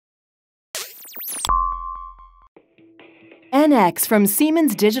NX from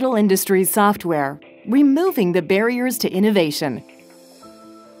Siemens Digital Industries Software, removing the barriers to innovation.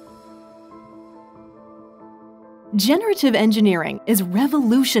 Generative engineering is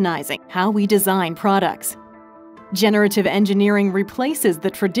revolutionizing how we design products. Generative engineering replaces the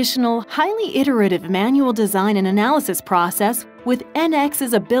traditional, highly iterative manual design and analysis process with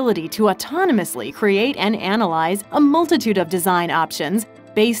NX's ability to autonomously create and analyze a multitude of design options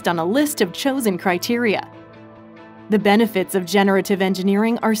based on a list of chosen criteria. The benefits of generative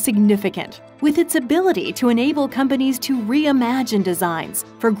engineering are significant, with its ability to enable companies to reimagine designs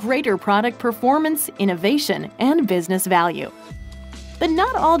for greater product performance, innovation, and business value. But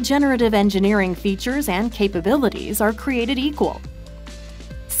not all generative engineering features and capabilities are created equal.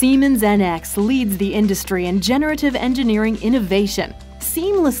 Siemens NX leads the industry in generative engineering innovation,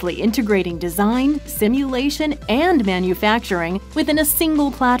 seamlessly integrating design, simulation, and manufacturing within a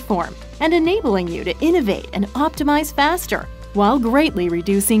single platform, and enabling you to innovate and optimize faster while greatly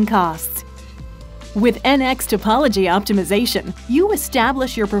reducing costs. With NX Topology Optimization, you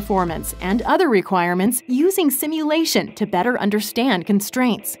establish your performance and other requirements using simulation to better understand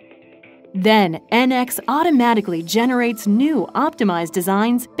constraints. Then, NX automatically generates new optimized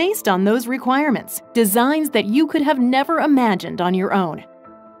designs based on those requirements, designs that you could have never imagined on your own.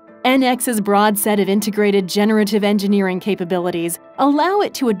 NX's broad set of integrated generative engineering capabilities allow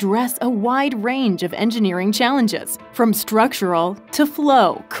it to address a wide range of engineering challenges, from structural to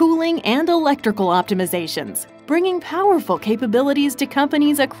flow, cooling, and electrical optimizations, bringing powerful capabilities to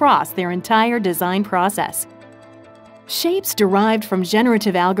companies across their entire design process. Shapes derived from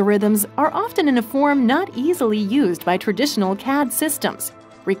generative algorithms are often in a form not easily used by traditional CAD systems,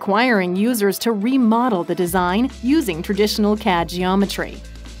 requiring users to remodel the design using traditional CAD geometry.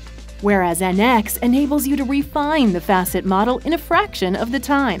 Whereas NX enables you to refine the facet model in a fraction of the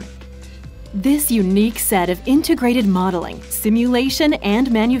time. This unique set of integrated modeling, simulation, and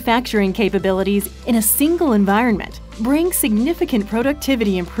manufacturing capabilities in a single environment brings significant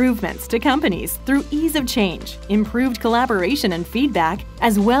productivity improvements to companies through ease of change, improved collaboration and feedback,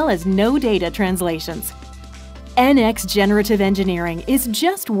 as well as no data translations. NX Generative Engineering is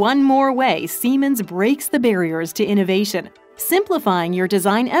just one more way Siemens breaks the barriers to innovation, simplifying your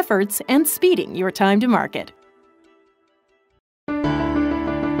design efforts and speeding your time to market.